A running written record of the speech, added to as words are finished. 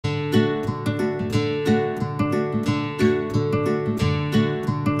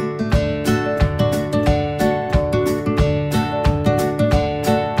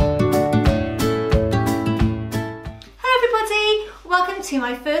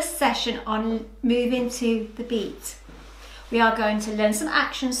first session on moving to the beat. We are going to learn some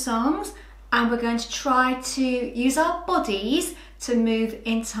action songs and we're going to try to use our bodies to move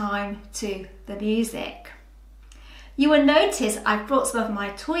in time to the music. You will notice I've brought some of my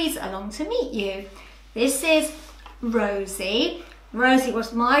toys along to meet you. This is Rosie. Rosie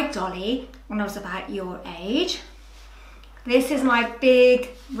was my dolly when I was about your age. This is my big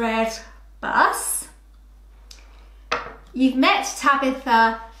red bus. You've met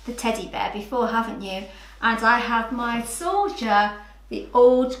Tabitha the teddy bear before, haven't you? And I have my soldier, the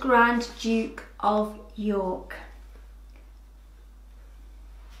old Grand Duke of York.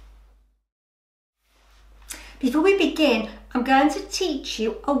 Before we begin, I'm going to teach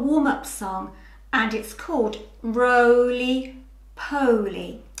you a warm-up song and it's called Roly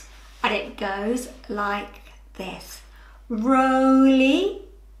Poly. And it goes like this. Roly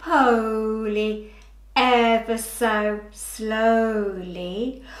poly, ever so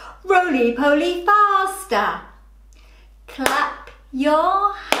slowly. Roly poly faster. Clap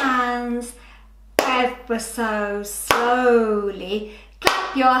your hands ever so slowly.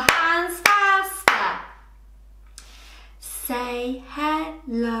 Clap your hands faster. Say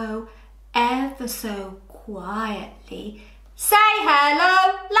hello ever so quietly. Say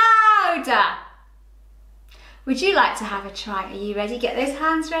hello louder. Would you like to have a try? Are you ready? Get those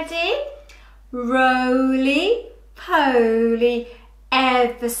hands ready. Roly poly,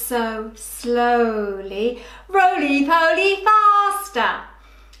 ever so slowly. Roly poly faster.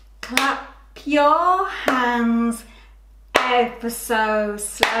 Clap your hands ever so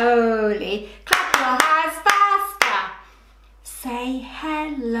slowly. Clap your hands faster. Say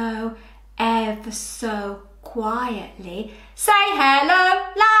hello ever so quietly. Say hello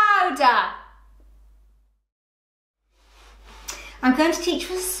louder. I'm going to teach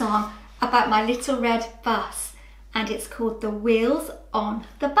you a song about my little red bus and it's called The Wheels on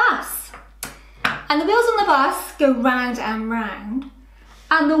the Bus. And the wheels on the bus go round and round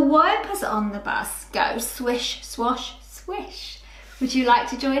and the wipers on the bus go swish, swash, swish. Would you like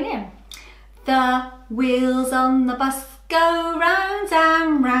to join in? The wheels on the bus go round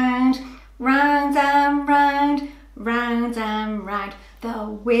and round, round and round, round and round. The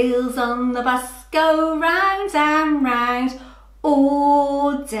wheels on the bus go round and round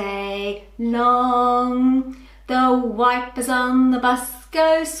all day long. The wipers on the bus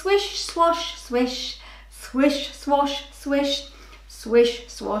go swish, swash, swish, swish, swash, swish, swish,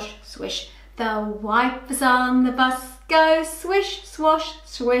 swash, swish. The wipers on the bus go swish, swash,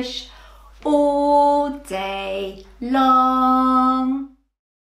 swish all day long.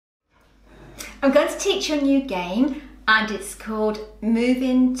 I'm going to teach you a new game and it's called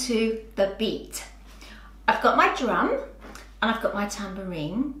Moving to the Beat. I've got my drum and I've got my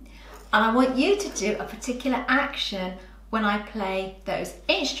tambourine and I want you to do a particular action when I play those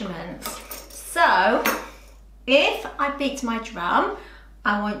instruments. So if I beat my drum,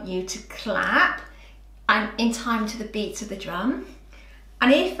 I want you to clap and in time to the beat of the drum.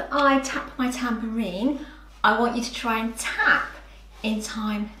 And if I tap my tambourine, I want you to try and tap in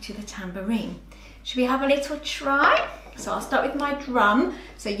time to the tambourine. Should we have a little try? So I'll start with my drum.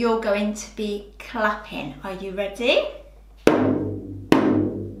 So you're going to be clapping. Are you ready?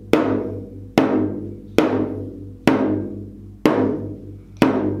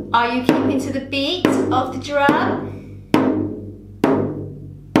 Are you keeping to the beat of the drum?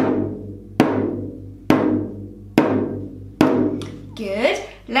 Good.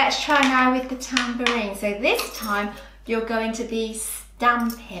 Let's try now with the tambourine. So this time you're going to be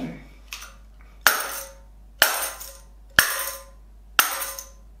stamping.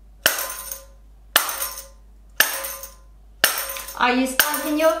 Are you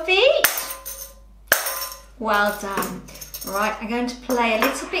stamping your feet? Well done. Right, I'm going to play a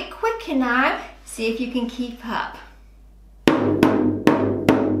little bit quicker now. See if you can keep up.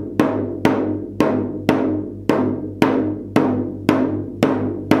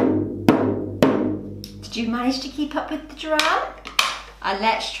 Did you manage to keep up with the drum?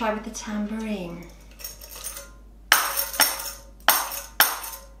 Let's try with the tambourine.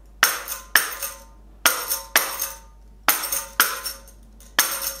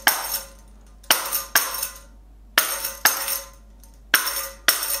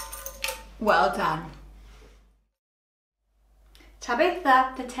 Well done.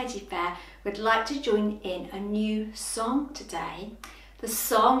 Tabitha the teddy bear would like to join in a new song today. The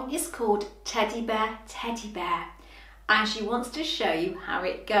song is called Teddy Bear, Teddy Bear and she wants to show you how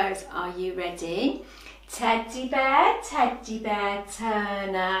it goes. Are you ready? Teddy bear,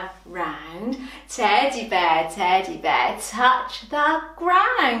 turn around. Teddy bear, touch the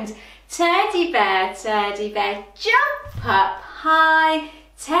ground. Teddy bear, jump up high.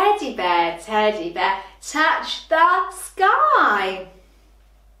 teddy bear, touch the sky.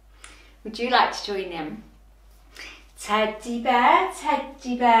 Would you like to join in? Teddy bear,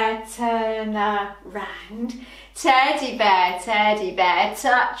 turn around. Teddy bear,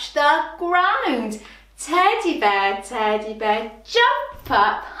 touch the ground. Teddy bear, jump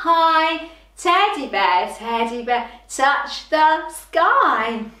up high. Teddy bear, touch the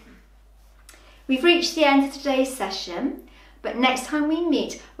sky. We've reached the end of today's session, but next time we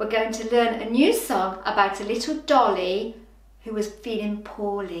meet, we're going to learn a new song about a little dolly who was feeling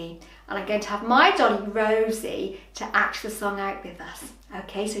poorly. And I'm going to have my dolly, Rosie, to act the song out with us.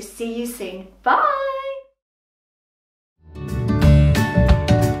 Okay, so see you soon. Bye.